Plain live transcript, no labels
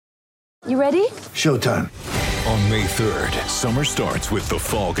You ready? Showtime. On May 3rd, summer starts with The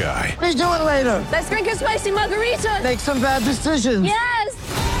Fall Guy. Let's do it later. Let's drink a spicy margarita. Make some bad decisions.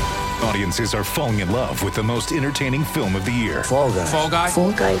 Yes! Audiences are falling in love with the most entertaining film of the year. Fall Guy. Fall Guy?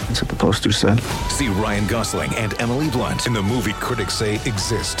 Fall guy. That's what the poster said. See Ryan Gosling and Emily Blunt in the movie critics say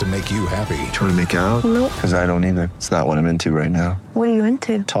exists to make you happy. Trying to make it out? Nope. Because I don't either. It's not what I'm into right now. What are you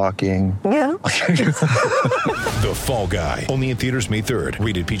into? Talking. Yeah. The Fall Guy. Only in theaters May 3rd.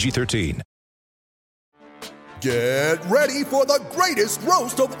 Rated PG-13. Get ready for the greatest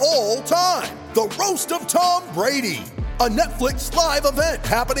roast of all time. The Roast of Tom Brady. A Netflix live event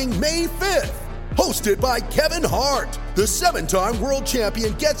happening May 5th. Hosted by Kevin Hart. The 7-time world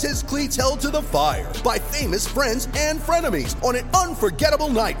champion gets his cleats held to the fire by famous friends and frenemies on an unforgettable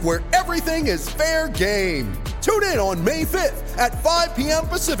night where everything is fair game. Tune in on May 5th at 5 p.m.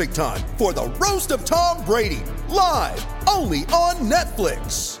 Pacific time for the Roast of Tom Brady. Live only on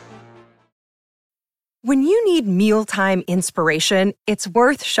Netflix. When you need mealtime inspiration, it's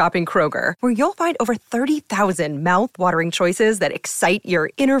worth shopping Kroger, where you'll find over 30,000 mouth-watering choices that excite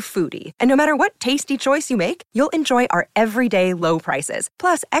your inner foodie. And no matter what tasty choice you make, you'll enjoy our everyday low prices,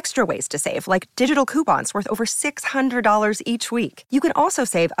 plus extra ways to save, like digital coupons worth over $600 each week. You can also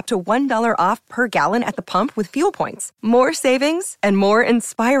save up to $1 off per gallon at the pump with fuel points. More savings and more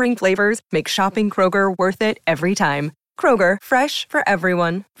inspiring flavors make shopping Kroger worth it every time. Kroger, fresh for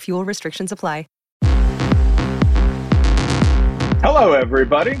everyone. Fuel restrictions apply. Hello,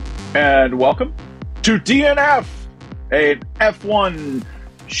 everybody, and welcome to DNF, an F1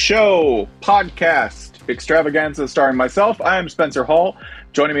 show podcast extravaganza starring myself. I am Spencer Hall.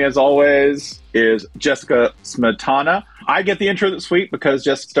 Joining me, as always, is Jessica Smetana. I get the intro that's sweet because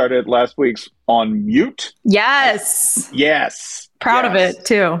Jessica started last week's on mute. Yes. Proud of it,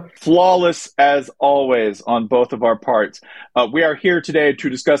 too. Flawless, as always, on both of our parts. We are here today to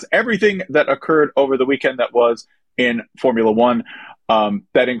discuss everything that occurred over the weekend that was in Formula One.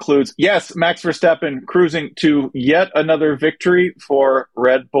 That includes, yes, Max Verstappen cruising to yet another victory for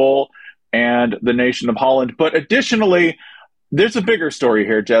Red Bull and the nation of Holland. But additionally, there's a bigger story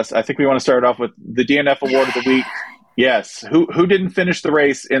here, Jess. I think we want to start off with the DNF Award of the Week. Yes, who didn't finish the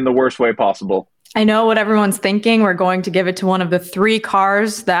race in the worst way possible? I know what everyone's thinking. We're going to give it to one of the 3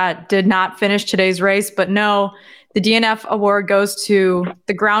 cars that did not finish today's race. But no, the DNF award goes to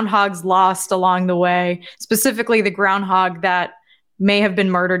the groundhogs lost along the way, specifically the groundhog that may have been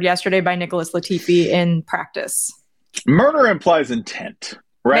murdered yesterday by Nicholas Latifi in practice. Murder implies intent,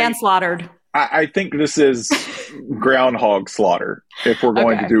 right? Manslaughtered. I think this is groundhog slaughter, if we're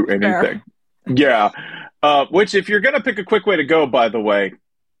going to do anything. Fair. Yeah. Which, if you're going to pick a quick way to go, by the way,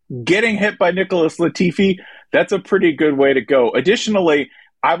 getting hit by Nicholas Latifi, that's a pretty good way to go. Additionally,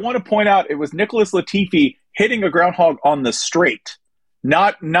 I want to point out it was Nicholas Latifi hitting a groundhog on the straight,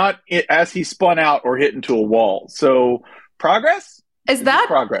 not as he spun out or hit into a wall. So progress?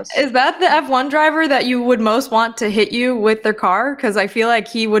 Progress. Is that the F1 driver that you would most want to hit you with their car? Because I feel like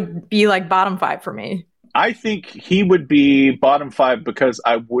he would be like bottom 5 for me. I think he would be bottom 5 because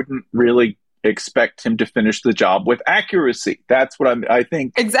I wouldn't really expect him to finish the job with accuracy. That's what I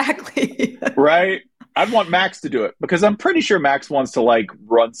think. Exactly. Right? I'd want Max to do it because I'm pretty sure Max wants to like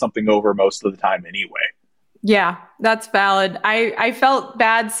run something over most of the time anyway. Yeah, that's valid. I felt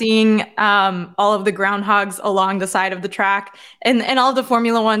bad seeing all of the groundhogs along the side of the track and all of the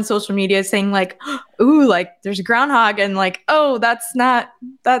Formula One social media saying like, ooh, like there's a groundhog and like, oh, that's not,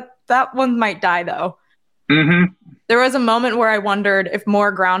 that one might die though. Mm-hmm. There was a moment where I wondered if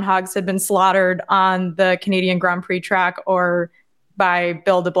more groundhogs had been slaughtered on the Canadian Grand Prix track or by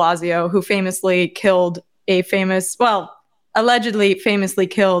Bill de Blasio, who allegedly famously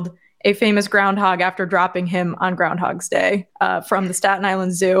killed a famous groundhog after dropping him on Groundhog's Day from the Staten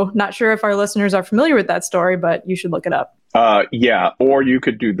Island Zoo. Not sure if our listeners are familiar with that story, but you should look it up. Yeah, or you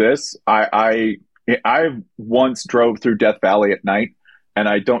could do this. I once drove through Death Valley at night, and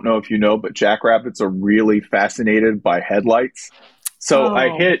I don't know if you know, but jackrabbits are really fascinated by headlights. So I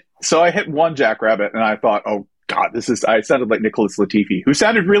hit one jackrabbit, and I thought, oh God, I sounded like Nicholas Latifi, who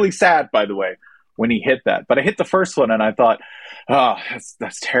sounded really sad, by the way, when he hit that. But I hit the first one, and I thought, oh,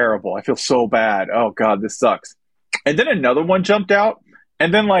 that's terrible. I feel so bad. Oh God, this sucks. And then another one jumped out.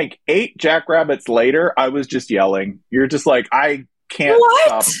 And then like 8 jackrabbits later, I was just yelling. You're just like, I can't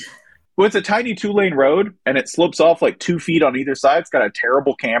stop. Well, it's a tiny 2-lane road and it slopes off like 2 feet on either side. It's got a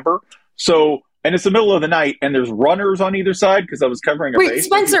terrible camber. So, and it's the middle of the night and there's runners on either side because I was covering a base. Wait,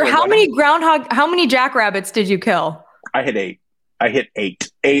 Spencer, how many jackrabbits did you kill? I hit 8. I hit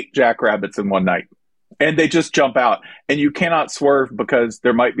 8 jackrabbits in one night. And they just jump out. And you cannot swerve because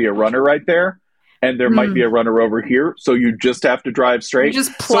there might be a runner right there. and there might be a runner over here, so you just have to drive straight. You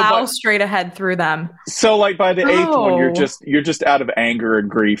just plow straight ahead through them. So like by the eighth one, you're just out of anger and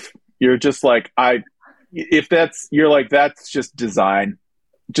grief. You're just like, that's just design.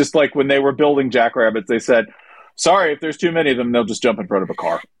 Just like when they were building Jackrabbits, they said, sorry, if there's too many of them, they'll just jump in front of a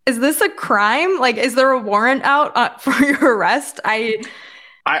car. Is this a crime? Like, is there a warrant out for your arrest?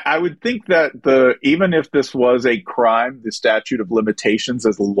 I would think that even if this was a crime, the statute of limitations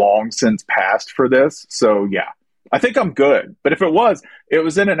has long since passed for this. So yeah, I think I'm good. But if it was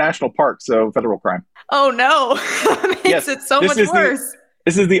in a national park, so federal crime. Oh no, that makes it so much worse.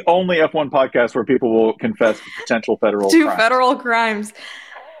 This is the only F1 podcast where people will confess to potential federal crimes. Federal crimes.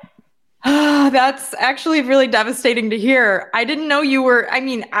 That's actually really devastating to hear. I didn't know you were. I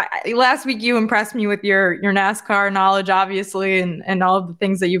mean, last week you impressed me with your NASCAR knowledge, obviously, and all of the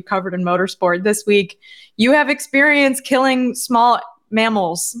things that you've covered in motorsport. This week, you have experience killing small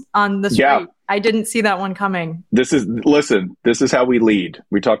mammals on the street. Yeah. I didn't see that one coming. This is how we lead.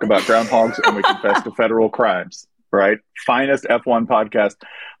 We talk about groundhogs and we confess to federal crimes, right? Finest F1 podcast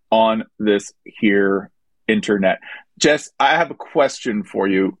on this here internet. Jess, I have a question for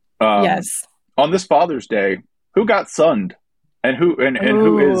you. Yes. On this Father's Day, who got sunned, and who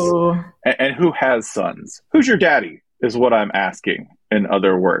has sons? Who's your daddy? Is what I'm asking. In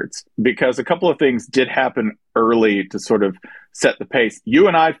other words, because a couple of things did happen early to sort of set the pace. You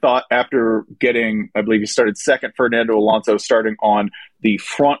and I thought after getting, I believe you started second, Fernando Alonso starting on the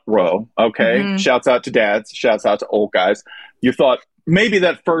front row. Okay, Shouts out to dads. Shouts out to old guys. You thought maybe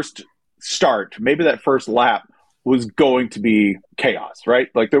that first lap was going to be chaos, right?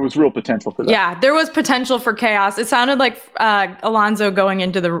 Like there was real potential for that. Yeah, there was potential for chaos. It sounded like Alonso going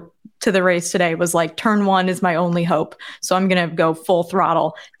into the race today was like, turn one is my only hope. So I'm going to go full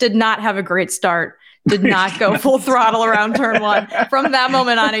throttle. Did not have a great start. Did not go full throttle around turn one. From that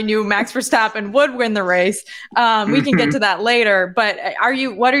moment on, I knew Max Verstappen would win the race. We can get to that later. But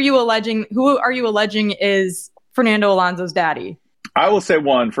who are you alleging is Fernando Alonso's daddy? I will say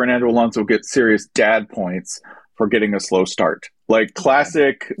Fernando Alonso gets serious dad points for getting a slow start. Like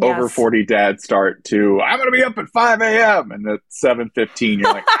classic over 40 dad start to, I'm going to be up at 5 a.m. and at 7:15,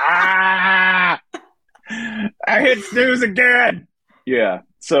 you're like, I hit snooze again. Yeah.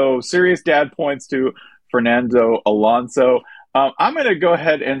 So serious dad points to Fernando Alonso. I'm going to go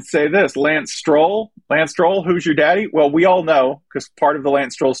ahead and say this. Lance Stroll, who's your daddy? Well, we all know because part of the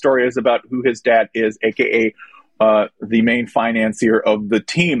Lance Stroll story is about who his dad is, a.k.a. The main financier of the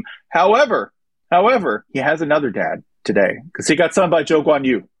team. However, he has another dad today because he got sunned by Zhou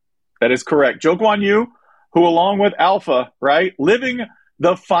Guanyu. That is correct. Zhou Guanyu, who along with Alpha, right, living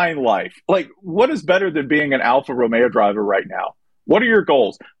the fine life. Like, what is better than being an Alfa Romeo driver right now? What are your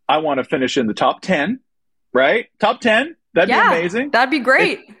goals? I want to finish in the top 10, right? Top 10. That'd be amazing. That'd be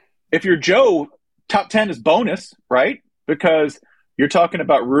great. If you're Joe, top 10 is bonus, right? Because you're talking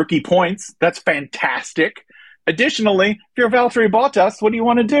about rookie points. That's fantastic. Additionally, if you're Valtteri Bottas, what do you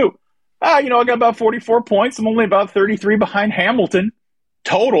want to do? I got about 44 points. I'm only about 33 behind Hamilton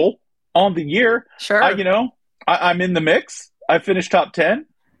total on the year. Sure. I'm in the mix. I finished top 10.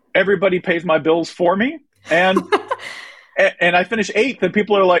 Everybody pays my bills for me. And and I finish 8th, and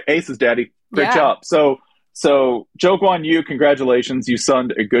people are like, Aces, daddy. Great job. So Zhou Guanyu, congratulations. You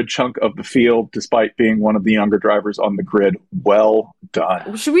sunned a good chunk of the field despite being one of the younger drivers on the grid. Well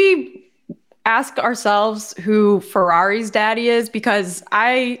done. Should we ask ourselves who Ferrari's daddy is? Because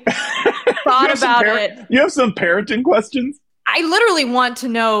I thought about it. You have some parenting questions? I literally want to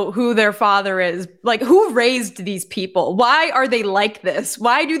know who their father is. Like, who raised these people? Why are they like this?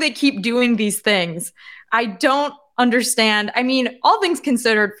 Why do they keep doing these things? I don't understand. I mean, all things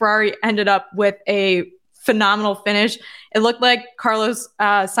considered, Ferrari ended up with a phenomenal finish. It looked like Carlos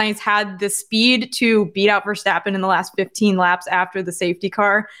Sainz had the speed to beat out Verstappen in the last 15 laps after the safety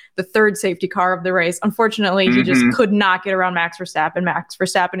car, the third safety car of the race. Unfortunately, he just could not get around Max Verstappen. Max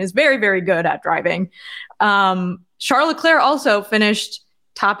Verstappen is very, very good at driving. Charles Leclerc also finished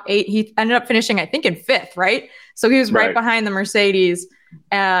top 8. He ended up finishing, I think, in 5th, right? So he was right behind the Mercedes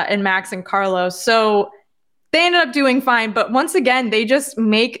and Max and Carlos. So they ended up doing fine, but once again, they just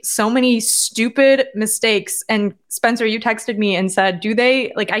make so many stupid mistakes. And Spencer, you texted me and said, do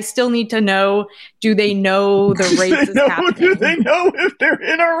they, I still need to know, do they know the race is happening? Do they know if they're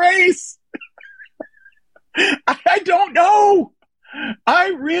in a race? I don't know.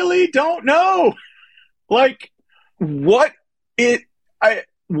 I really don't know. What is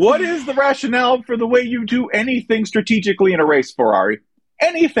the rationale for the way you do anything strategically in a race, Ferrari?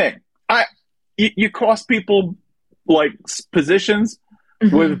 Anything. You cost people positions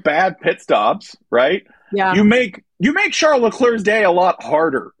with bad pit stops, right? Yeah. You make Charles Leclerc's day a lot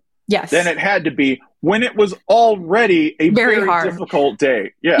harder than it had to be when it was already a very difficult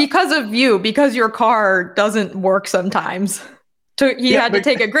day. Yeah. Because of you, because your car doesn't work sometimes. He had to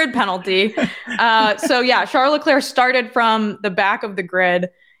take a grid penalty. Charles Leclerc started from the back of the grid,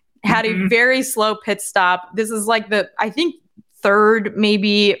 had a very slow pit stop. This is like I think, third,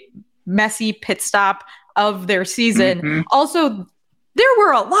 maybe messy pit stop of their season. Also, there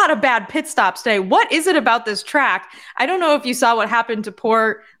were a lot of bad pit stops today. What is it about this track? I don't know if you saw what happened to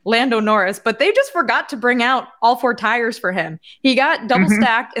poor Lando Norris, but they just forgot to bring out all 4 tires for him. He got double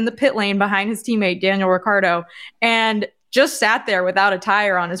stacked in the pit lane behind his teammate, Daniel Ricciardo, and just sat there without a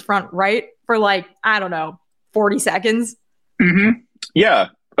tire on his front right for 40 seconds. Yeah,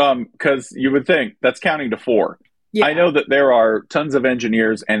 because you would think that's counting to 4. Yeah. I know that there are tons of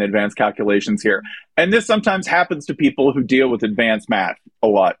engineers and advanced calculations here. And this sometimes happens to people who deal with advanced math a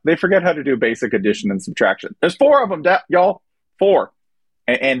lot. They forget how to do basic addition and subtraction. There's 4 of them, y'all. 4.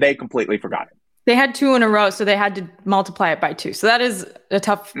 And they completely forgot it. They had 2 in a row, so they had to multiply it by 2. So that is a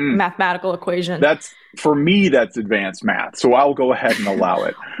tough mathematical equation. For me, that's advanced math. So I'll go ahead and allow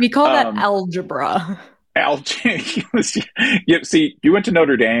it. We call that algebra. See, you went to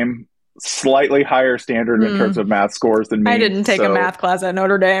Notre Dame. Slightly higher standard in terms of math scores than me. I didn't take a math class at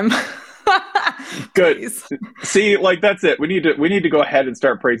Notre Dame. Good. See, that's it. We need to go ahead and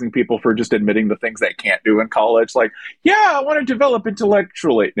start praising people for just admitting the things they can't do in college. I want to develop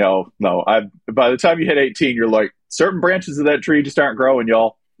intellectually. No. By the time you hit 18, you're like, certain branches of that tree just aren't growing,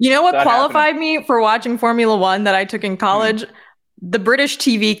 y'all. You know what qualified me for watching Formula One that I took in college? The British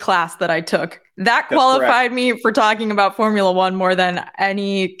TV class that I took. That qualified me for talking about Formula One more than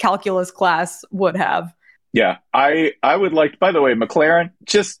any calculus class would have. Yeah, I would like, by the way, McLaren,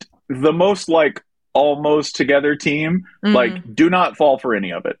 just the most almost together team. Do not fall for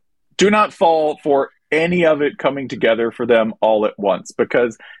any of it. Do not fall for any of it coming together for them all at once,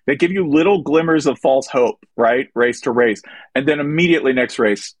 because they give you little glimmers of false hope, right? Race to race. And then immediately next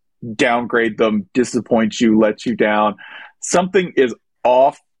race, downgrade them, disappoint you, let you down. Something is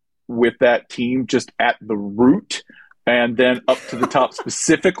off with that team just at the root, and then up to the top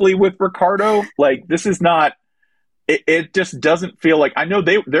specifically with Ricciardo. This is not, it just doesn't feel like, I know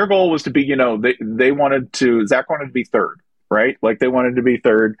their goal was to be, Zach wanted to be third, right? They wanted to be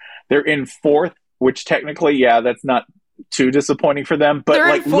third. They're in 4th, which technically, that's not too disappointing for them, but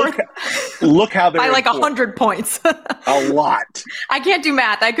look how they're by 100 points. A lot. I can't do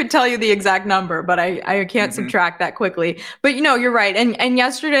math. I could tell you the exact number, but I can't subtract that quickly. But you're right. And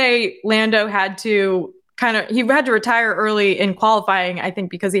yesterday Lando had to retire early in qualifying, I think,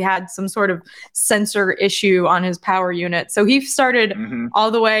 because he had some sort of sensor issue on his power unit. So he started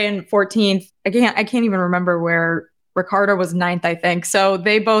all the way in 14th. I can't even remember where Ricciardo was 9th, I think. So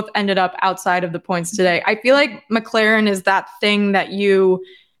they both ended up outside of the points today. I feel like McLaren is that thing that you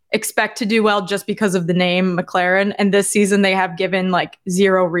expect to do well just because of the name McLaren. And this season they have given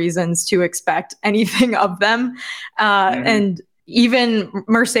 0 reasons to expect anything of them. And even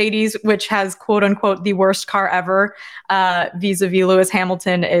Mercedes, which has quote unquote the worst car ever, vis-a-vis Lewis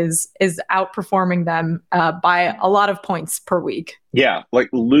Hamilton, is outperforming them by a lot of points per week. Yeah,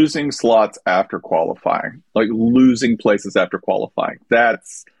 losing slots after qualifying, losing places after qualifying.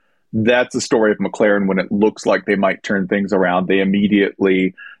 That's the story of McLaren. When it looks like they might turn things around, they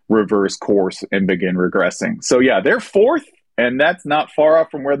immediately reverse course and begin regressing. So yeah, they're 4th, and that's not far off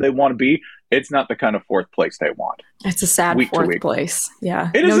from where they want to be. It's not the kind of 4th place they want. It's a sad 4th place.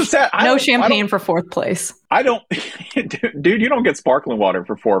 Yeah. It is a sad. No champagne for 4th place. I don't, dude, you don't get sparkling water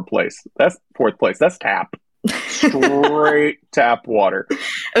for 4th place. That's 4th place. That's tap. Straight tap water.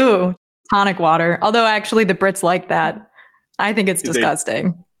 Ooh, tonic water. Although actually the Brits like that. I think it's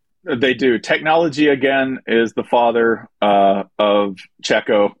disgusting. They do. Technology, again, is the father of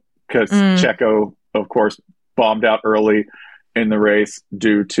Checo, because Checo, of course, bombed out early in the race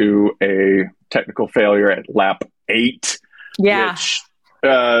due to a technical failure at lap 8. Yeah. Which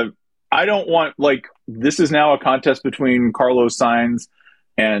I don't want, this is now a contest between Carlos Sainz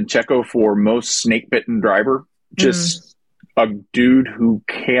and Checo for most snake-bitten driver. Just a dude who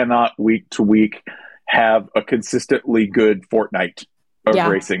cannot week to week have a consistently good fortnight of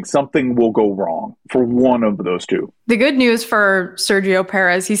racing. Something will go wrong for one of those two. The good news for Sergio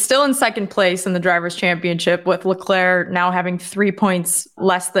Perez, he's still in 2nd place in the Drivers' Championship, with Leclerc now having 3 points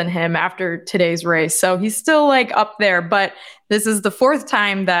less than him after today's race. So he's still up there, but this is the 4th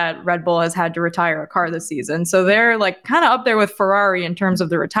time that Red Bull has had to retire a car this season. So they're kind of up there with Ferrari in terms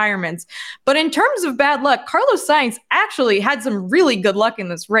of the retirements. But in terms of bad luck, Carlos Sainz actually had some really good luck in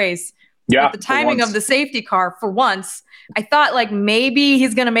this race. Yeah, with the timing of the safety car for once. I thought maybe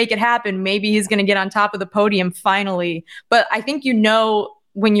he's going to make it happen. Maybe he's going to get on top of the podium finally. But I think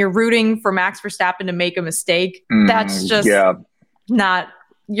when you're rooting for Max Verstappen to make a mistake, that's just not.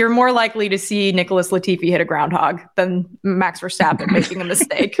 You're more likely to see Nicholas Latifi hit a groundhog than Max Verstappen making a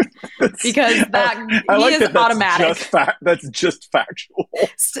mistake because he is automatic. That's just factual.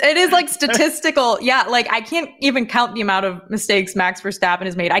 It is like statistical. Yeah, like I can't even count the amount of mistakes Max Verstappen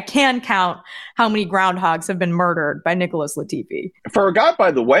has made. I can count how many groundhogs have been murdered by Nicholas Latifi. For a guy,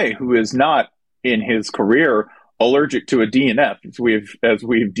 by the way, who is not in his career allergic to a DNF, as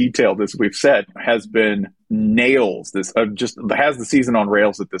we've detailed, as we've said, has been nails. This just has the season on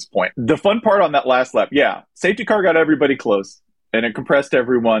rails at this point. The fun part on that last lap, safety car got everybody close, and it compressed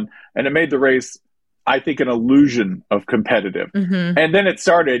everyone, and it made the race, I think, an illusion of competitive. And then it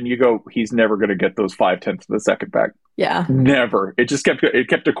started, and you go, he's never going to get those 0.5 of a second back. Yeah, never. It just kept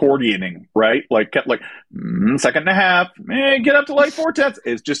accordioning, right? Like kept like second and a half, get up to like 0.4.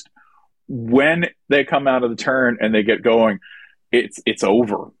 It's just when they come out of the turn and they get going, it's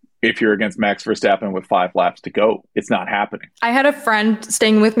over. If you're against Max Verstappen with 5 laps to go, it's not happening. I had a friend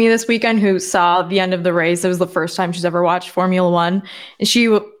staying with me this weekend who saw the end of the race. It was the first time she's ever watched Formula One. And she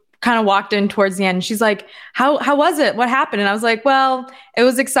kind of walked in towards the end. And she's like, how was it? What happened? And I was like, well, it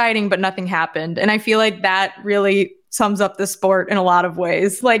was exciting, but nothing happened. And I feel like that really sums up the sport in a lot of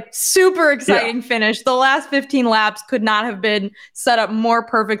ways. Like, super exciting finish. The last 15 laps could not have been set up more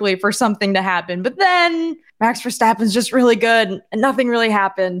perfectly for something to happen. But then Max Verstappen's just really good and nothing really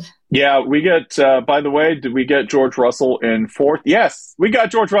happened. Yeah, we get, by the way, did we get George Russell in 4th? Yes, we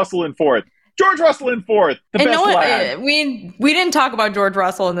got George Russell in 4th. George Russell in 4th. The best lad. We didn't talk about George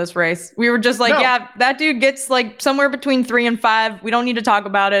Russell in this race. We were just like, yeah, that dude gets like somewhere between 3 and 5. We don't need to talk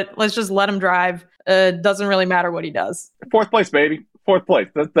about it. Let's just let him drive. Doesn't really matter what he does. 4th place, baby. 4th place.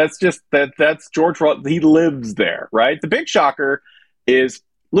 That's George Russell. He lives there, right? The big shocker is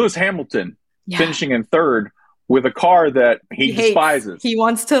Lewis Hamilton finishing in 3rd with a car that he despises. He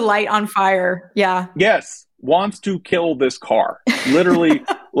wants to light on fire. Yeah. Yes. Wants to kill this car. Literally,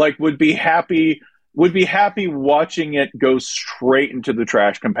 like would be happy watching it go straight into the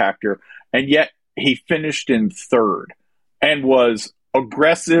trash compactor. And yet he finished in 3rd and was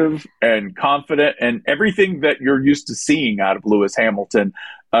aggressive and confident and everything that you're used to seeing out of Lewis Hamilton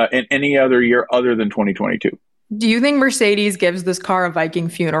in any other year other than 2022. Do you think Mercedes gives this car a Viking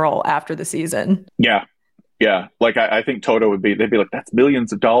funeral after the season? Yeah. Like I think Toto they'd be like, that's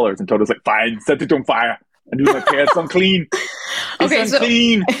millions of dollars. And Toto's like, fine, set it on fire. And do my pants unclean. It's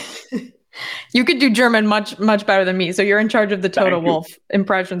unclean. You could do German much, much better than me. So you're in charge of the Toto Wolff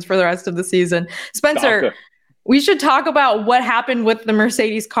impressions for the rest of the season. Spencer, we should talk about what happened with the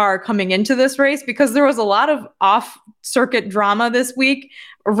Mercedes car coming into this race, because there was a lot of off-circuit drama this week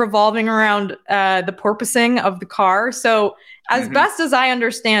revolving around the porpoising of the car. So as best as I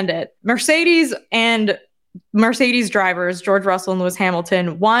understand it, Mercedes and Mercedes drivers, George Russell and Lewis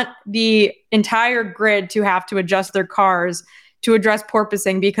Hamilton, want the entire grid to have to adjust their cars to address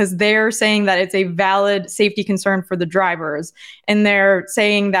porpoising because they're saying that it's a valid safety concern for the drivers. And they're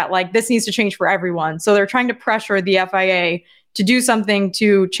saying that like this needs to change for everyone. So they're trying to pressure the FIA to do something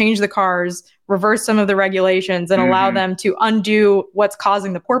to change the cars, reverse some of the regulations, and allow them to undo what's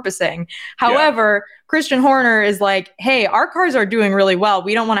causing the porpoising. However, Christian Horner is like, hey, our cars are doing really well.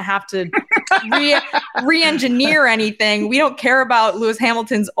 We don't want to have to re-engineer anything. We don't care about Lewis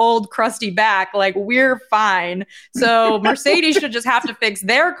Hamilton's old crusty back. Like, we're fine. So Mercedes should just have to fix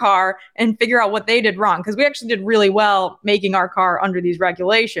their car and figure out what they did wrong, because we actually did really well making our car under these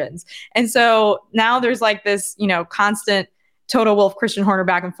regulations. And so now there's like this, constant Toto Wolff, Christian Horner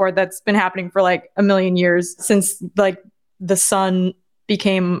back and forth that's been happening for like a million years since like the sun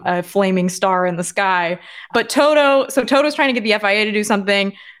became a flaming star in the sky. But Toto's trying to get the FIA to do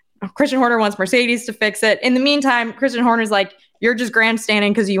something. Christian Horner wants Mercedes to fix it. In the meantime, Christian Horner's like, you're just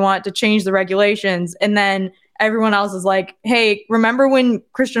grandstanding because you want to change the regulations. And then everyone else is like, hey, remember when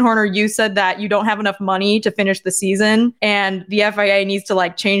Christian Horner, you said that you don't have enough money to finish the season and the FIA needs to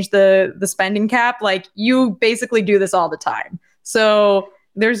like change the spending cap? Like, you basically do this all the time. So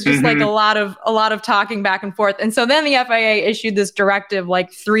there's just like a lot of talking back and forth. And so then the FIA issued this directive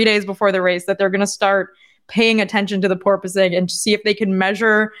like 3 days before the race that they're going to start paying attention to the porpoising and see if they can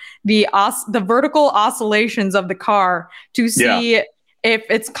measure the vertical oscillations of the car to see if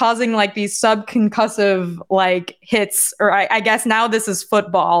it's causing like these subconcussive like hits, or I guess now this is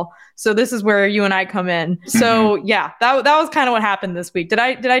football. So this is where you and I come in. So that was kind of what happened this week. Did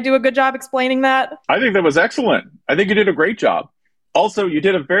I do a good job explaining that? I think that was excellent. I think you did a great job. Also, you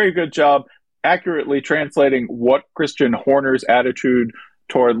did a very good job accurately translating what Christian Horner's attitude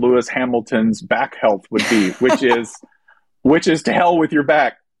toward Lewis Hamilton's back health would be, which is to hell with your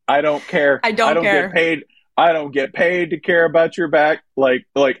back. I don't care. I don't care. Get paid. I don't get paid to care about your back. Like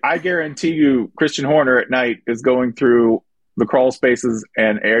I guarantee you, Christian Horner at night is going through the crawl spaces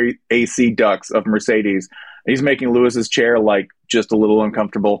and AC ducts of Mercedes. He's making Lewis's chair like just a little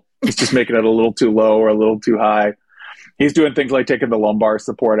uncomfortable. He's just making it a little too low or a little too high. He's doing things like taking the lumbar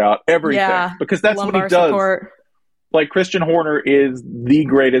support out, everything, because that's what he does. Support. Like Christian Horner is the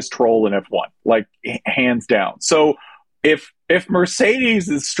greatest troll in F1, like hands down. So if Mercedes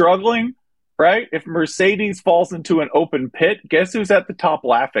is struggling, right? If Mercedes falls into an open pit, guess who's at the top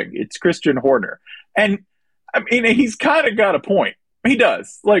laughing? It's Christian Horner. And I mean, he's kind of got a point. He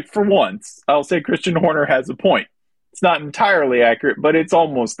does. Like, for once, I'll say Christian Horner has a point. It's not entirely accurate, but it's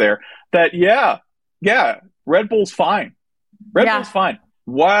almost there. That, yeah, Red Bull's fine. Red Bull's fine.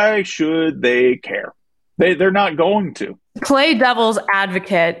 Why should they care? They're not going to. Play devil's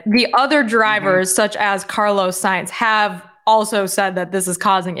advocate. The other drivers, such as Carlos Sainz, have also said that this is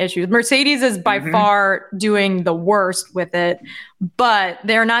causing issues. Mercedes is by far doing the worst with it, but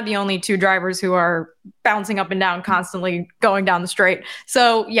they're not the only two drivers who are bouncing up and down constantly going down the straight.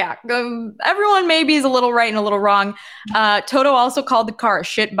 So yeah, everyone maybe is a little right and a little wrong. Toto also called the car a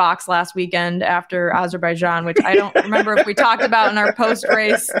shit box last weekend after Azerbaijan, which I don't remember if we talked about in our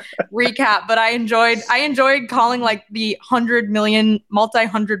post-race recap, but I enjoyed calling like the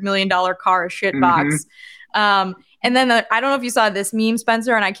multi-$100 million car a shit box. And then I don't know if you saw this meme,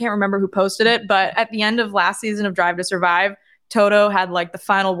 Spencer, and I can't remember who posted it, but at the end of last season of Drive to Survive, Toto had like the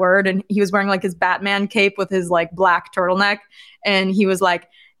final word, and he was wearing like his Batman cape with his like black turtleneck. And he was like,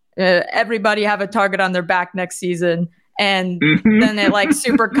 everybody have a target on their back next season. And then it like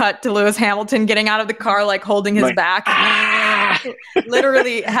super cut to Lewis Hamilton getting out of the car, like holding his back.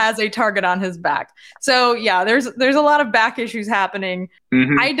 Literally has a target on his back. So yeah, there's a lot of back issues happening.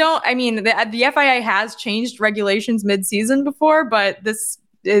 The FIA has changed regulations mid-season before, but this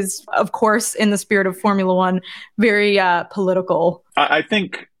is, of course, in the spirit of Formula One, very political. I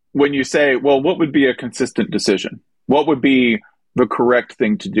think when you say, well, what would be a consistent decision? What would be the correct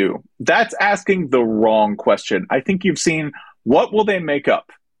thing to do? That's asking the wrong question. I think you've seen, what will they make up?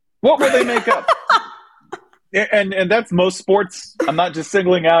 What will they make up? And that's most sports. I'm not just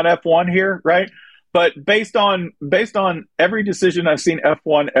singling out F1 here, right? But based on every decision I've seen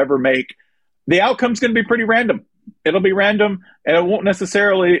F1 ever make, the outcome's going to be pretty random. It'll be random, and it won't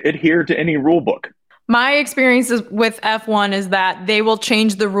necessarily adhere to any rule book. My experiences with F1 is that they will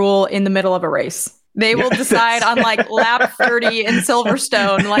change the rule in the middle of a race. They will decide on like lap 30 in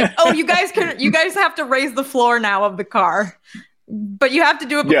Silverstone, like, oh, you guys have to raise the floor now of the car, but you have to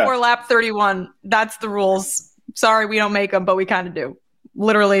do it before lap 31. That's the rules. Sorry, we don't make them, but we kind of do.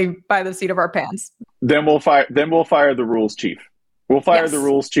 Literally by the seat of our pants. Then we'll fire the rules chief. We'll fire the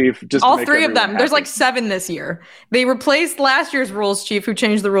rules chief. Just all three of them. Happy. There's like 7 this year. They replaced last year's rules chief, who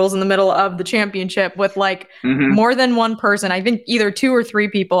changed the rules in the middle of the championship, with like more than one person. I think either 2 or 3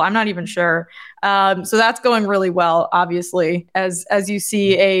 people. I'm not even sure. So that's going really well, obviously, as you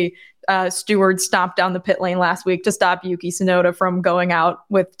see a steward stomp down the pit lane last week to stop Yuki Tsunoda from going out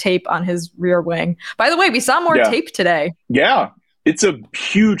with tape on his rear wing. By the way, we saw more tape today. Yeah, it's a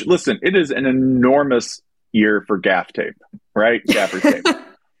huge, listen, it is an enormous year for gaff tape, right? Gaffer's tape.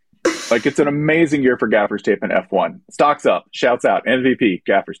 Like, it's an amazing year for Gaffer's tape in F1. Stocks up, shouts out, MVP,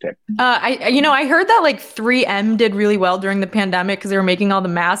 Gaffer's tape. I heard that like 3M did really well during the pandemic because they were making all the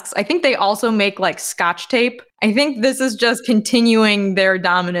masks. I think they also make like Scotch tape. I think this is just continuing their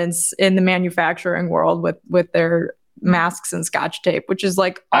dominance in the manufacturing world with their masks and Scotch tape, which is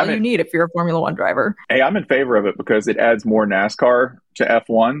like all you need if you're a Formula One driver. Hey, I'm in favor of it because it adds more NASCAR to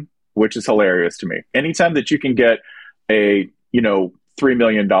F1, which is hilarious to me. Anytime that you can get a, $3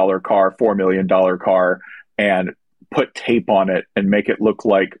 million car, $4 million car, and put tape on it and make it look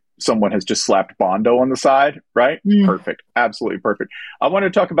like someone has just slapped Bondo on the side, right? Perfect. Absolutely perfect. I want to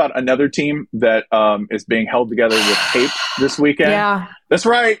talk about another team that is being held together with tape this weekend. Yeah. That's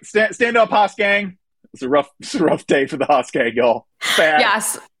right. Stand up, Haas gang. It's a rough day for the Haas gang, y'all. Bad.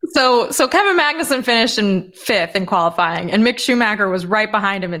 Yes. So Kevin Magnussen finished in 5th in qualifying, and Mick Schumacher was right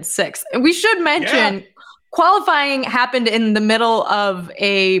behind him in 6th. And we should mention qualifying happened in the middle of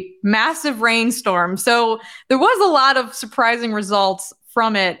a massive rainstorm. So there was a lot of surprising results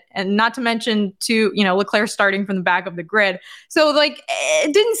from it, and not to mention Leclerc starting from the back of the grid. So like,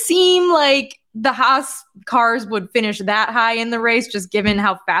 it didn't seem like the Haas cars would finish that high in the race, just given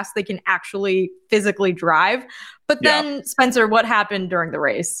how fast they can actually physically drive. But then, Spencer, what happened during the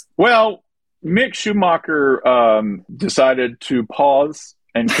race? Well, Mick Schumacher decided to pause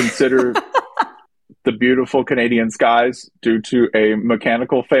and consider the beautiful Canadian skies due to a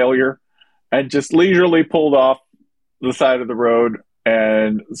mechanical failure, and just leisurely pulled off the side of the road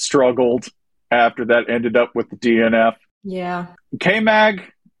and struggled after that ended up with the DNF. Yeah. K-Mag,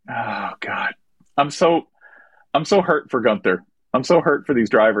 oh God. I'm so hurt for Gunther. I'm so hurt for these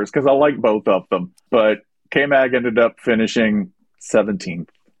drivers because I like both of them. But K-Mag ended up finishing 17th.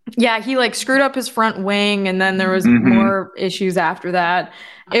 Yeah, he like screwed up his front wing, and then there was more issues after that.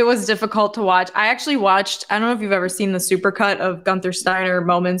 It was difficult to watch. I actually watched, I don't know if you've ever seen the supercut of Gunther Steiner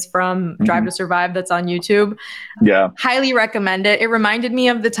moments from Drive to Survive that's on YouTube. Yeah. Highly recommend it. It reminded me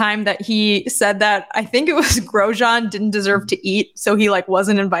of the time that he said that I think it was Grosjean didn't deserve to eat, so he like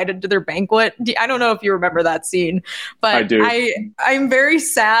wasn't invited to their banquet. I don't know if you remember that scene, but I do. I'm very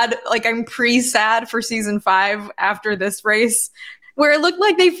sad. Like I'm pre-sad for season 5 after this race, where it looked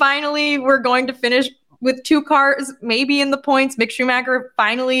like they finally were going to finish with 2 cars, maybe in the points. Mick Schumacher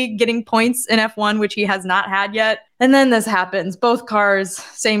finally getting points in F1, which he has not had yet. And then this happens. Both cars,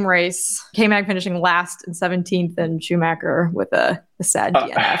 same race. K-Mag finishing last and 17th, and Schumacher with a sad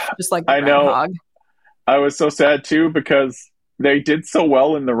DNF, just like the groundhog. I was so sad too because they did so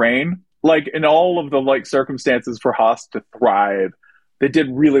well in the rain. Like in all of the like circumstances for Haas to thrive, they did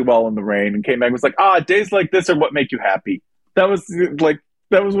really well in the rain. And K-Mag was like, days like this are what make you happy. That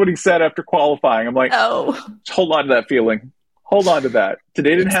was what he said after qualifying. I'm like, hold on to that feeling. Hold on to that.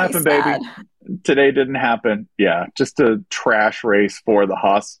 Today didn't happen, baby. Today didn't happen. Yeah, just a trash race for the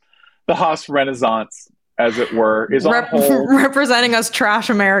Haas. The Haas Renaissance, as it were, is on hold. Representing us trash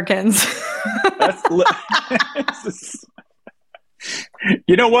Americans.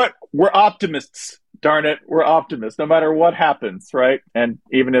 You know what? We're optimists. Darn it. We're optimists no matter what happens, right? And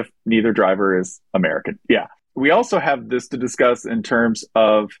even if neither driver is American. Yeah. We also have this to discuss in terms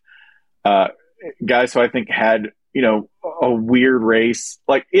of guys who I think had, a weird race.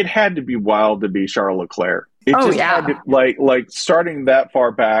 Like it had to be wild to be Charles Leclerc. It had to, like starting that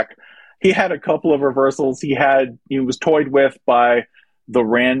far back. He had a couple of reversals. He was toyed with by the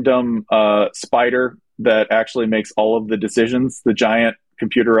random spider that actually makes all of the decisions, the giant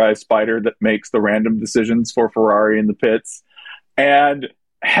computerized spider that makes the random decisions for Ferrari in the pits, and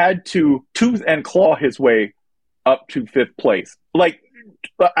had to tooth and claw his way up to 5th place. Like,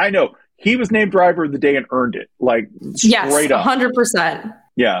 I know he was named driver of the day and earned it. Like, straight up. 100%.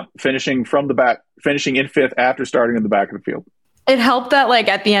 Yeah, finishing in 5th after starting in the back of the field. It helped that, like,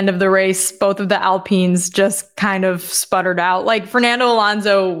 at the end of the race, both of the Alpines just kind of sputtered out. Like, Fernando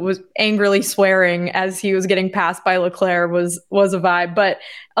Alonso was angrily swearing as he was getting passed by Leclerc was a vibe. But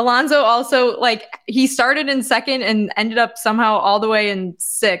Alonso also, like, he started in 2nd and ended up somehow all the way in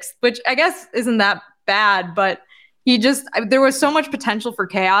 6th, which I guess isn't that bad, but there was so much potential for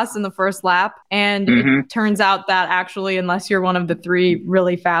chaos in the first lap. And it turns out that actually, unless you're one of the 3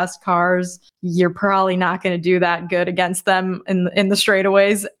 really fast cars, you're probably not going to do that good against them in the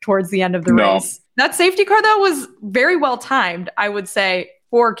straightaways towards the end of the race. That safety car, though, was very well timed, I would say,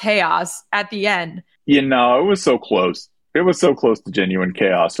 for chaos at the end. It was so close. It was so close to genuine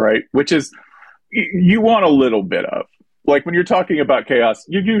chaos, right? Which is, you want a little bit of. Like when you're talking about chaos,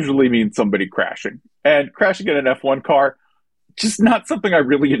 you usually mean somebody crashing. And crashing in an F1 car, just not something I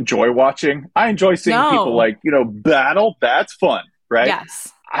really enjoy watching. I enjoy seeing people battle. That's fun, right?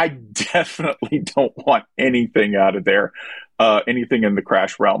 Yes. I definitely don't want anything out of there, anything in the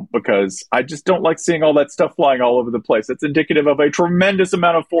crash realm, because I just don't like seeing all that stuff flying all over the place. It's indicative of a tremendous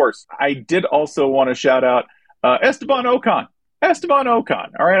amount of force. I did also want to shout out Esteban Ocon.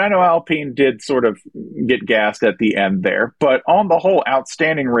 All right, I know Alpine did sort of get gassed at the end there, but on the whole,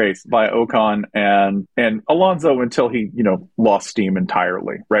 outstanding race by Ocon and Alonso until he, lost steam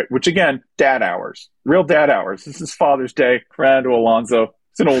entirely, right? Which again, real dad hours. This is Father's Day. Fernando Alonso,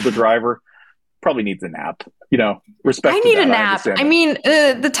 he's an older driver, probably needs a nap. Respect. I need a nap. I mean,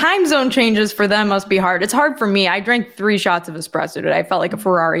 the time zone changes for them must be hard. It's hard for me. I drank 3 shots of espresso today. I felt like a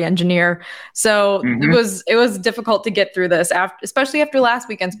Ferrari engineer. So it was difficult to get through this, especially after last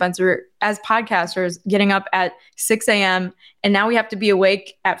weekend, Spencer, as podcasters, getting up at 6 a.m. and now we have to be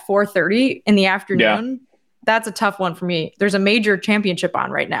awake at 4:30 in the afternoon. Yeah. That's a tough one for me. There's a major championship on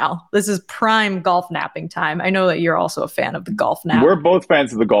right now. This is prime golf napping time. I know that you're also a fan of the golf nap. We're both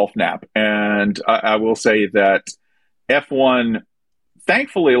fans of the golf nap. And I will say that F1,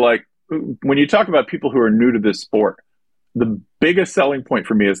 thankfully, like when you talk about people who are new to this sport, the biggest selling point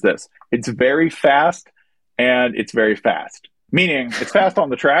for me is this. It's very fast and it's very fast. Meaning it's fast on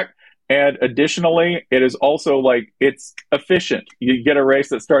the track. And additionally, it is also like it's efficient. You get a race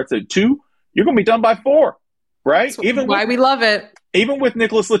that starts at 2, you're going to be done by 4. Right? Even why we love it. Even with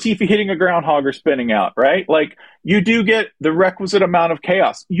Nicholas Latifi hitting a groundhog or spinning out, right? Like you do get the requisite amount of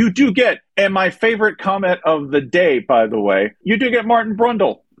chaos. You do get, and my favorite comment of the day, by the way, you do get Martin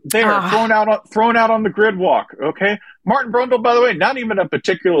Brundle there thrown out on the grid walk. Okay, Martin Brundle, by the way, not even a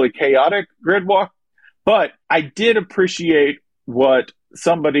particularly chaotic grid walk, but I did appreciate what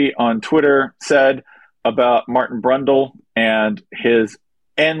somebody on Twitter said about Martin Brundle and his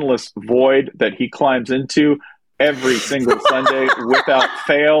endless void that he climbs into every single Sunday without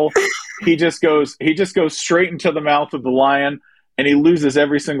fail. He just goes straight into the mouth of the lion, and he loses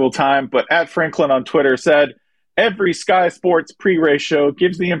every single time. But at Franklin on Twitter said, every Sky Sports pre-race show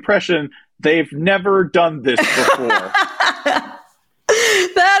gives the impression they've never done this before.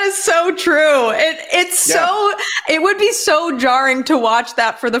 That is so true. It would be so jarring to watch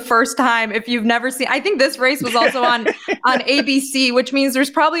that for the first time if you've never seen. I think this race was also on ABC, which means there's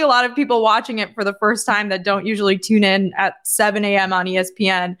probably a lot of people watching it for the first time that don't usually tune in at 7 a.m. on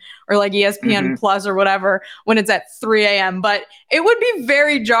ESPN or like ESPN Plus or whatever when it's at 3 a.m. But it would be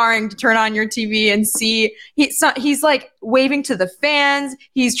very jarring to turn on your TV and see he's like waving to the fans.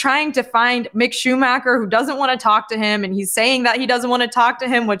 He's trying to find Mick Schumacher, who doesn't want to talk to him, and he's saying that he doesn't want to talk to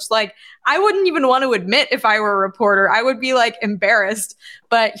him, which like I wouldn't even want to admit if I were a reporter. I would be like embarrassed,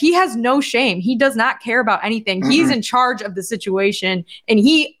 but he has no shame. He does not care about anything. He's in charge of the situation and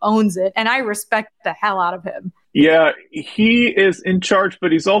he owns it. And I respect the hell out of him. Yeah, he is in charge,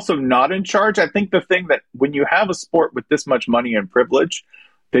 but he's also not in charge. I think the thing that when you have a sport with this much money and privilege,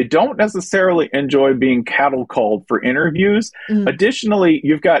 they don't necessarily enjoy being cattle called for interviews. Additionally,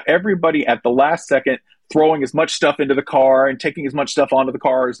 you've got everybody at the last second throwing as much stuff into the car and taking as much stuff onto the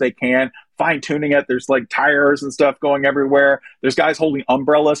car as they can, fine-tuning it. There's like tires and stuff going everywhere. There's guys holding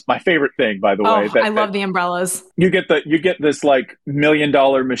umbrellas. My favorite thing, by the way. I love the umbrellas. You get this like $1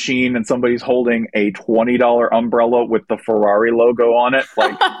 million machine and somebody's holding a $20 umbrella with the Ferrari logo on it,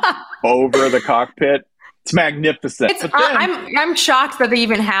 like over the cockpit. It's magnificent. I'm shocked that they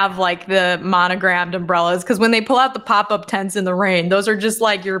even have like the monogrammed umbrellas, because when they pull out the pop-up tents in the rain, those are just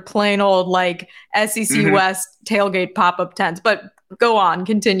like your plain old like SEC West tailgate pop-up tents. But go on,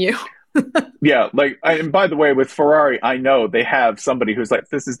 continue. Yeah, like, and by the way, with Ferrari, I know they have somebody who's like,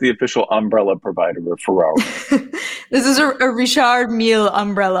 this is the official umbrella provider of Ferrari. This is a Richard Mille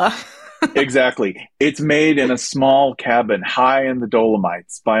umbrella. Exactly. It's made in a small cabin high in the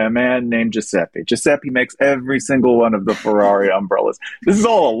Dolomites by a man named Giuseppe. Giuseppe makes every single one of the Ferrari umbrellas. This is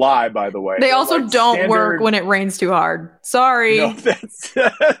all a lie, by the way. They also like don't work when it rains too hard. Sorry. No, that's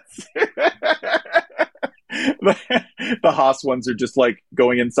the Haas ones are just like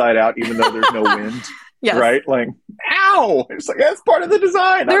going inside out, even though there's no wind. Yes. Right? Like, ow! It's like, that's part of the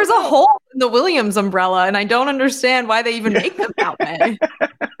design. There's a hole in the Williams umbrella, and I don't understand why they even make them that way.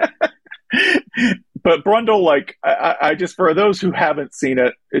 But Brundle, like, I just, for those who haven't seen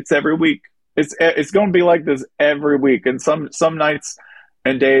it, it's every week. It's going to be like this every week. And some nights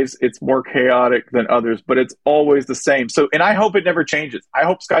and days, it's more chaotic than others, but it's always the same. So, and I hope it never changes. I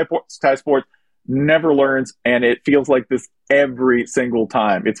hope Sky Sports never learns, and it feels like this every single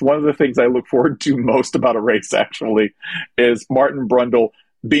time. It's one of the things I look forward to most about a race, actually, is Martin Brundle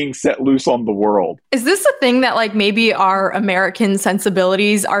being set loose on the world. Is this a thing that like maybe our American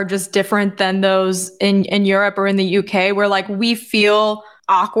sensibilities are just different than those in Europe or in the UK, where like we feel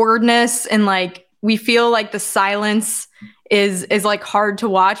awkwardness and like we feel like the silence is like hard to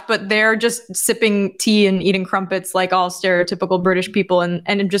watch, but they're just sipping tea and eating crumpets like all stereotypical British people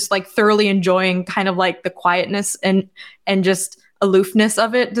and just like thoroughly enjoying kind of like the quietness and just aloofness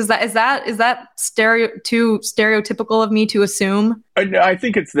of it. Is that too stereotypical of me to assume? I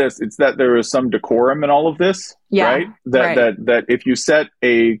think it's this. It's that there is some decorum in all of this, right? That if you set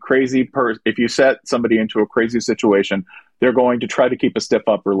if you set somebody into a crazy situation, they're going to try to keep a stiff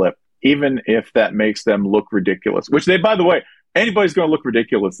upper lip, even if that makes them look ridiculous. Which they, by the way, anybody's going to look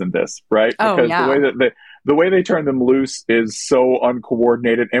ridiculous in this, right? Because the way they turn them loose is so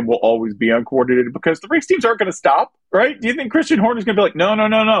uncoordinated and will always be uncoordinated because the race teams aren't going to stop, right? Do you think Christian Horner's going to be like,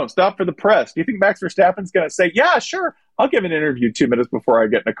 no, stop for the press? Do you think Max Verstappen's going to say, yeah, sure, I'll give an interview 2 minutes before I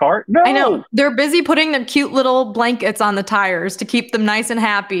get in a car? No. I know. They're busy putting their cute little blankets on the tires to keep them nice and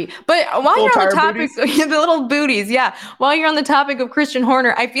happy. But while you're on the topic, the little booties, yeah. While you're on the topic of Christian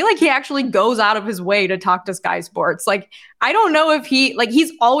Horner, I feel like he actually goes out of his way to talk to Sky Sports. Like, I don't know if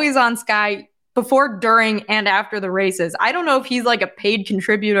he's always on Sky before, during, and after the races. I don't know if he's like a paid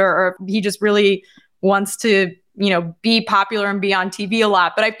contributor or if he just really wants to, be popular and be on TV a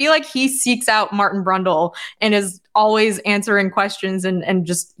lot. But I feel like he seeks out Martin Brundle and is always answering questions and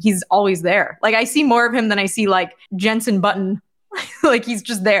just, he's always there. Like, I see more of him than I see like Jensen Button. Like, he's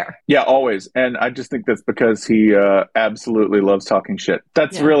just there. Yeah, always. And I just think that's because he absolutely loves talking shit.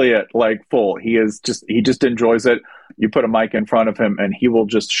 That's really it. Like, full. He just enjoys it. You put a mic in front of him and he will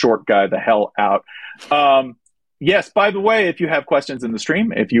just short guy the hell out. Yes, by the way, if you have questions in the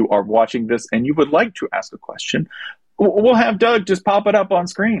stream, if you are watching this and you would like to ask a question, We'll have Doug just pop it up on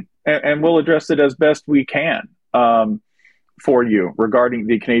screen, and we'll address it as best we can for you regarding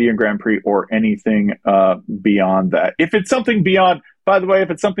the Canadian Grand Prix or anything beyond that. If it's something beyond, by the way, if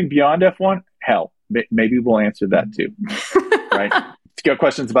it's something beyond F1, hell, maybe we'll answer that too. Right? If you got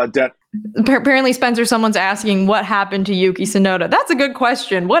questions about debt. Apparently, Spencer, someone's asking what happened to Yuki Tsunoda. That's a good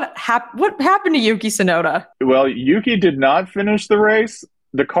question. What happened to Yuki Tsunoda? Well, Yuki did not finish the race.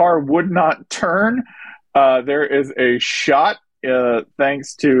 The car would not turn. There is a shot,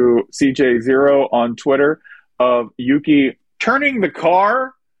 thanks to CJ0 on Twitter, of Yuki turning the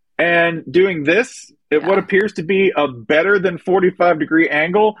car and doing this at what appears to be a better than 45-degree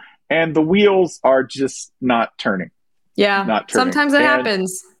angle, and the wheels are just not turning. Yeah, not turning. Sometimes it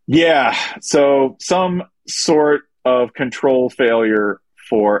happens. Yeah, so some sort of control failure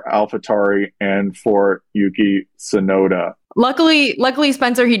for AlphaTauri and for Yuki Tsunoda. Luckily,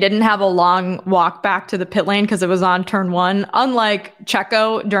 Spencer, he didn't have a long walk back to the pit lane because it was on turn 1. Unlike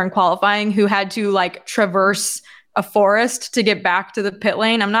Checo during qualifying, who had to traverse a forest to get back to the pit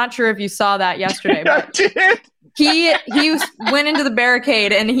lane. I'm not sure if you saw that yesterday. I did. He went into the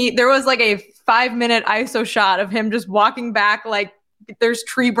barricade, and there was a 5-minute ISO shot of him just walking back. There's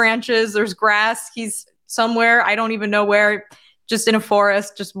tree branches, there's grass. He's somewhere, I don't even know where, just in a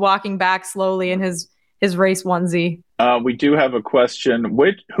forest, just walking back slowly in his race onesie. We do have a question.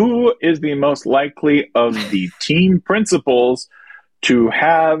 Who is the most likely of the team principals to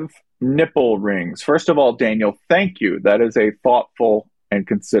have nipple rings? First of all, Daniel, thank you. That is a thoughtful and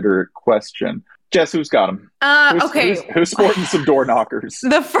considerate question. Jess, who's got them? Okay. Who's sporting some door knockers?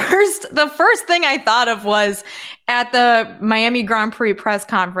 The first thing I thought of was at the Miami Grand Prix press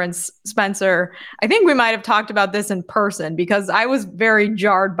conference, Spencer. I think we might have talked about this in person because I was very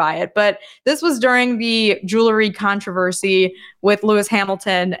jarred by it. But this was during the jewelry controversy with Lewis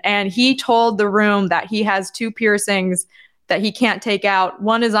Hamilton. And he told the room that he has 2 piercings that he can't take out.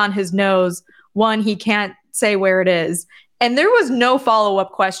 One is on his nose. One, he can't say where it is. And there was no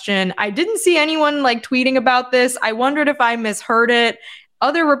follow-up question. I didn't see anyone tweeting about this. I wondered if I misheard it.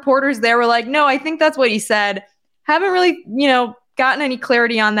 Other reporters there were like, no, I think that's what he said. Haven't really, gotten any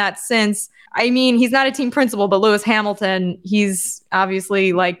clarity on that since. I mean, he's not a team principal, but Lewis Hamilton, he's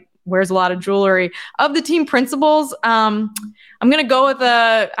obviously wears a lot of jewelry. Of the team principals, I'm gonna go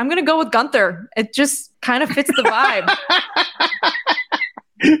with Gunther. It just kind of fits the vibe.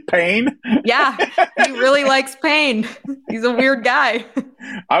 Pain? Yeah, he really likes pain. He's a weird guy.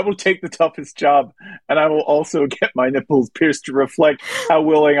 I will take the toughest job, and I will also get my nipples pierced to reflect how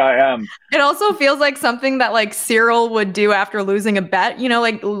willing I am. It also feels like something that Cyril would do after losing a bet.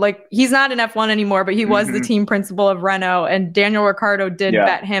 He's not in F1 anymore, but he was the team principal of Renault, and Daniel Ricciardo did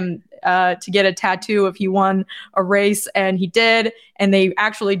bet him to get a tattoo if he won a race, and he did. And they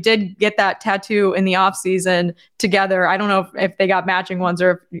actually did get that tattoo in the off season together. I don't know if they got matching ones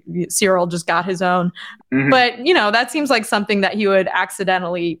or if Cyril just got his own. But, that seems like something that he would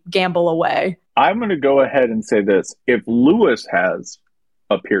accidentally gamble away. I'm going to go ahead and say this. If Lewis has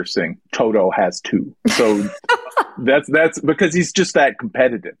a piercing, Toto has 2. So that's because he's just that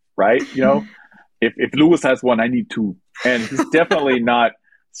competitive, right? If Lewis has 1, I need 2. And he's definitely not.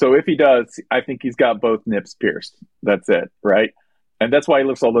 So if he does, I think he's got both nips pierced. That's it, right? And that's why he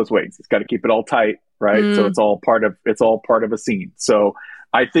lifts all those weights. He's got to keep it all tight, right? So it's all part of a scene. So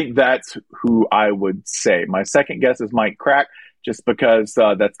I think that's who I would say. My second guess is Mike Crack, just because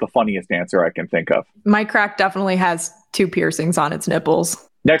that's the funniest answer I can think of. Mike Crack definitely has 2 piercings on its nipples.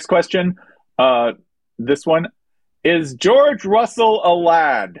 Next question. This one. Is George Russell a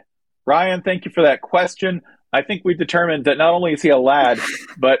lad? Ryan, thank you for that question. I think we determined that not only is he a lad,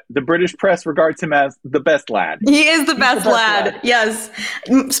 but the British press regards him as the best lad. He is the best lad. Yes.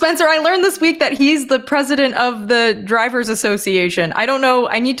 Spencer, I learned this week that he's the president of the Drivers Association. I don't know.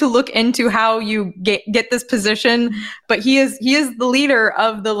 I need to look into how you get this position, but he is the leader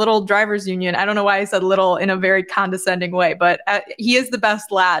of the little drivers union. I don't know why I said little in a very condescending way, but he is the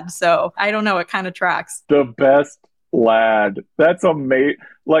best lad. So I don't know. It kind of tracks. The best lad. That's amazing.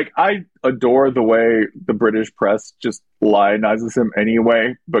 I adore the way the British press just lionizes him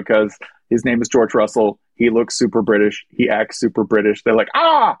anyway, because his name is George Russell. He looks super British. He acts super British. They're like,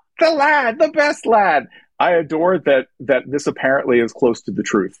 the lad, the best lad. I adore that this apparently is close to the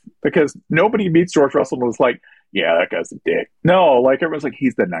truth, because nobody meets George Russell and was like, yeah, that guy's a dick. No, everyone's like,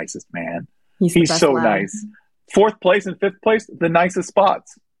 he's the nicest man. He's so lad. Nice. 4th place and 5th place, the nicest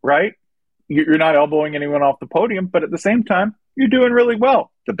spots, right? You're not elbowing anyone off the podium, but at the same time, you're doing really well.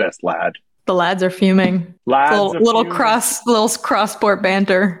 The best lad. The lads are fuming. Little cross-sport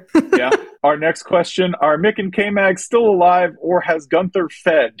banter. Yeah. Our next question. Are Mick and K-Mag still alive, or has Gunther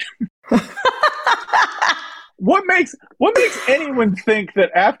fed? what makes anyone think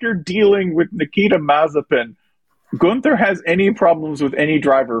that after dealing with Nikita Mazepin, Gunther has any problems with any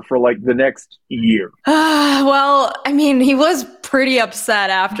driver for like the next year? Well, I mean, he was pretty upset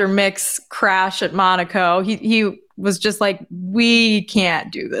after Mick's crash at Monaco. He was just like, we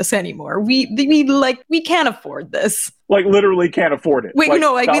can't do this anymore. We can't afford this. Like literally can't afford it. We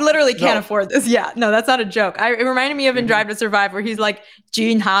literally can't afford this. Yeah, no, that's not a joke. It reminded me of in Drive to Survive, where he's like,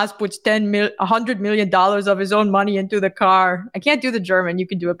 Gene Haas puts $100 million of his own money into the car. I can't do the German. You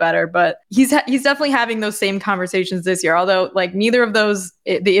can do it better. But he's definitely having those same conversations this year. Although like neither of those,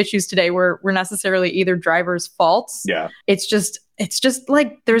 the issues today were necessarily either drivers' faults. Yeah. It's just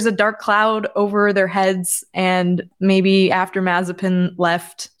like there's a dark cloud over their heads, and maybe after Mazepin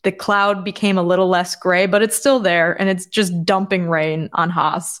left, the cloud became a little less gray, but it's still there, and it's just dumping rain on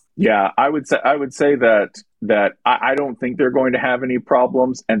Haas. Yeah, I would say that I don't think they're going to have any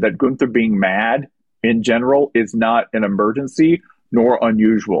problems, and that Gunther being mad in general is not an emergency nor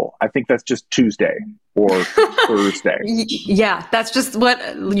unusual. I think that's just Tuesday or Thursday. Yeah, that's just what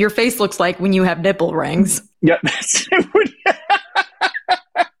your face looks like when you have nipple rings. Yeah, that's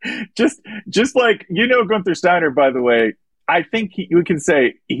just like, Gunther Steiner, by the way, I think we can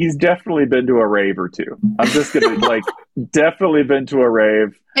say he's definitely been to a rave or two. I'm just going to like, definitely been to a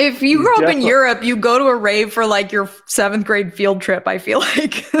rave. If you grew up in Europe, you go to a rave for like your 7th grade field trip, I feel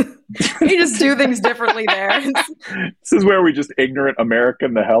like. You just do things differently there. This is where we just ignorant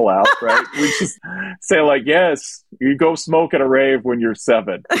American the hell out, right? We just say like, yes, you go smoke at a rave when you're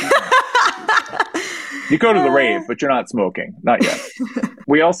 7. You go to the rave, but you're not smoking. Not yet.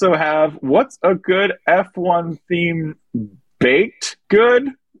 We also have, what's a good F1 theme baked good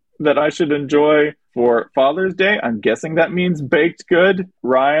that I should enjoy for Father's Day? I'm guessing that means baked good.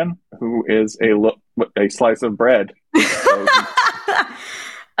 Ryan, who is a slice of bread. So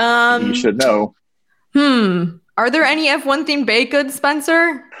you should know. Are there any F1 themed baked goods,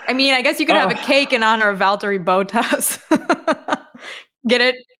 Spencer? I mean, I guess you could have a cake in honor of Valtteri Bottas. Get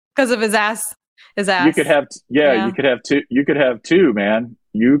it? Because of his ass. You could have, you could have two. You could have two, man.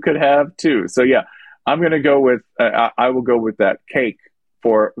 You could have two. So yeah, I'm going to go with, I will go with that cake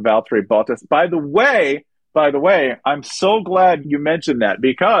for Valtteri Bottas. By the way, I'm so glad you mentioned that,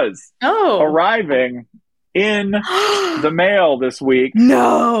 because arriving in the mail this week.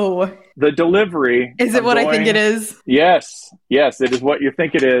 No. The delivery. Is it what I think it is? Yes, it is what you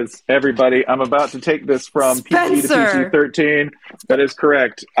think it is, everybody. I'm about to take this from PG to PG-13. That is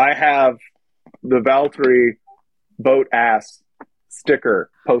correct. I have the Valtteri boat ass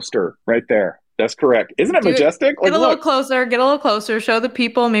sticker poster right there. That's correct. Isn't it majestic? Get a little closer. Show the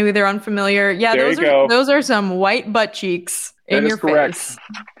people. Maybe they're unfamiliar. Yeah, those are some white butt cheeks in your face.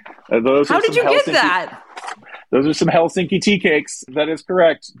 How did you get that? Those are some Helsinki tea cakes. That is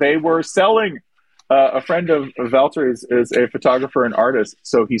correct. They were selling. A friend of Valtteri's is a photographer and artist,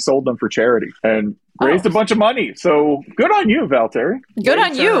 so he sold them for charity and raised a bunch of money. So good on you, Valtteri. Good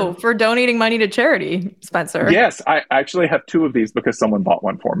on you for donating money to charity, Spencer. Yes, I actually have 2 of these because someone bought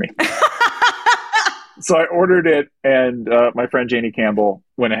one for me. So I ordered it, and my friend Janie Campbell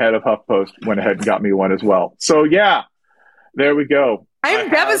went ahead of HuffPost, went ahead and got me one as well. So yeah, there we go.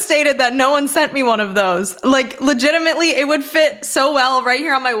 I'm devastated that no one sent me one of those. Like, legitimately, it would fit so well right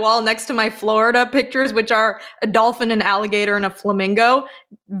here on my wall next to my Florida pictures, which are a dolphin, an alligator, and a flamingo.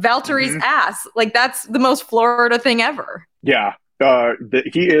 Valtteri's ass. Like, that's the most Florida thing ever. Yeah.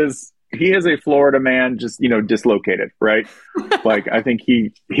 He is a Florida man, just, dislocated, right? Like, I think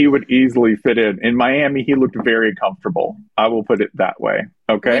he would easily fit in. In Miami, he looked very comfortable. I will put it that way.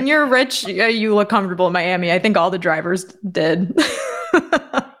 Okay. When you're rich, you look comfortable in Miami. I think all the drivers did.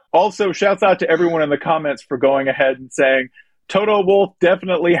 Also, shouts out to everyone in the comments for going ahead and saying Toto Wolff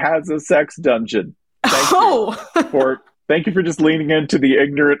definitely has a sex dungeon. Thank you for just leaning into the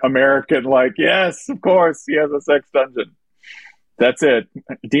ignorant American, like, yes, of course, he has a sex dungeon. That's it.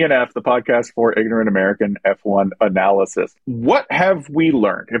 DNF, the podcast for ignorant American F1 analysis. What have we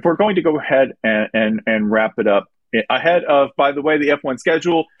learned? If we're going to go ahead and wrap it up ahead of, by the way, the F1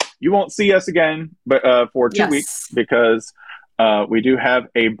 schedule, you won't see us again for 2 weeks because we do have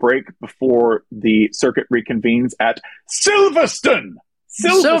a break before the circuit reconvenes at Silverstone,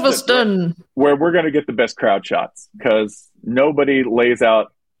 where we're going to get the best crowd shots, because nobody lays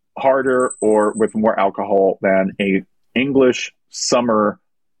out harder or with more alcohol than a English summer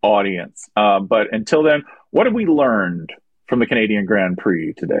audience. But until then, what have we learned from the Canadian Grand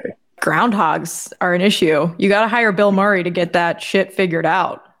Prix today? Groundhogs are an issue. You got to hire Bill Murray to get that shit figured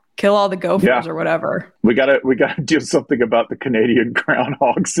out. Kill all the gophers or whatever. We gotta do something about the Canadian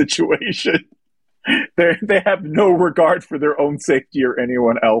groundhog situation. They have no regard for their own safety or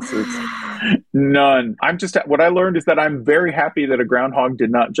anyone else's. None. What I learned is that I'm very happy that a groundhog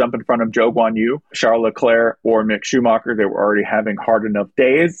did not jump in front of Zhou Guanyu, Charles Leclerc, or Mick Schumacher. They were already having hard enough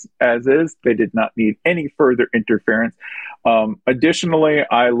days as is. They did not need any further interference. Additionally,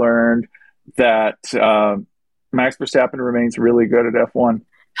 I learned that Max Verstappen remains really good at F1.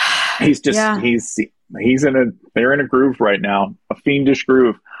 They're in a groove right now, a fiendish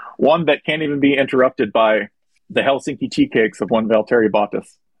groove, one that can't even be interrupted by the Helsinki tea cakes of one Valtteri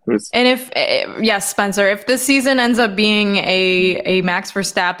Bottas. Yes, Spencer, if this season ends up being a Max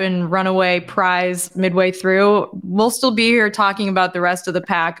Verstappen runaway prize midway through, we'll still be here talking about the rest of the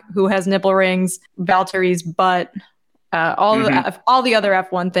pack, who has nipple rings, Valtteri's butt, all the other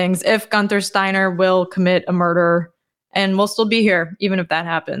F1 things, if Gunther Steiner will commit a murder, and we'll still be here, even if that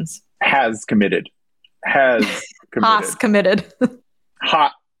happens. Has committed. Haas committed.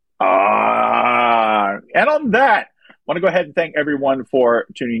 Hot. And on that, I want to go ahead and thank everyone for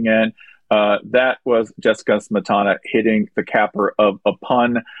tuning in. That was Jessica Smetana hitting the capper of a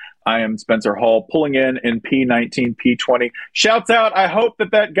pun. I am Spencer Hall, pulling in P19, P20. Shouts out, I hope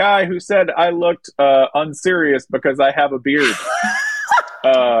that guy who said I looked unserious because I have a beard,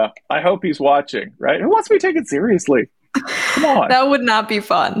 I hope he's watching, right? Who wants to be taken seriously? Come on. That would not be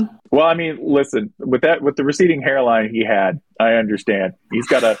fun. Well, I mean, listen, with the receding hairline he had, I understand. He's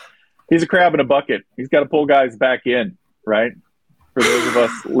a crab in a bucket. He's got to pull guys back in, right? For those of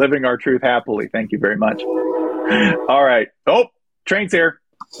us living our truth happily. Thank you very much. All right. Oh, train's here.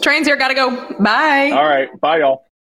 Train's here. Gotta go. Bye. All right. Bye, y'all.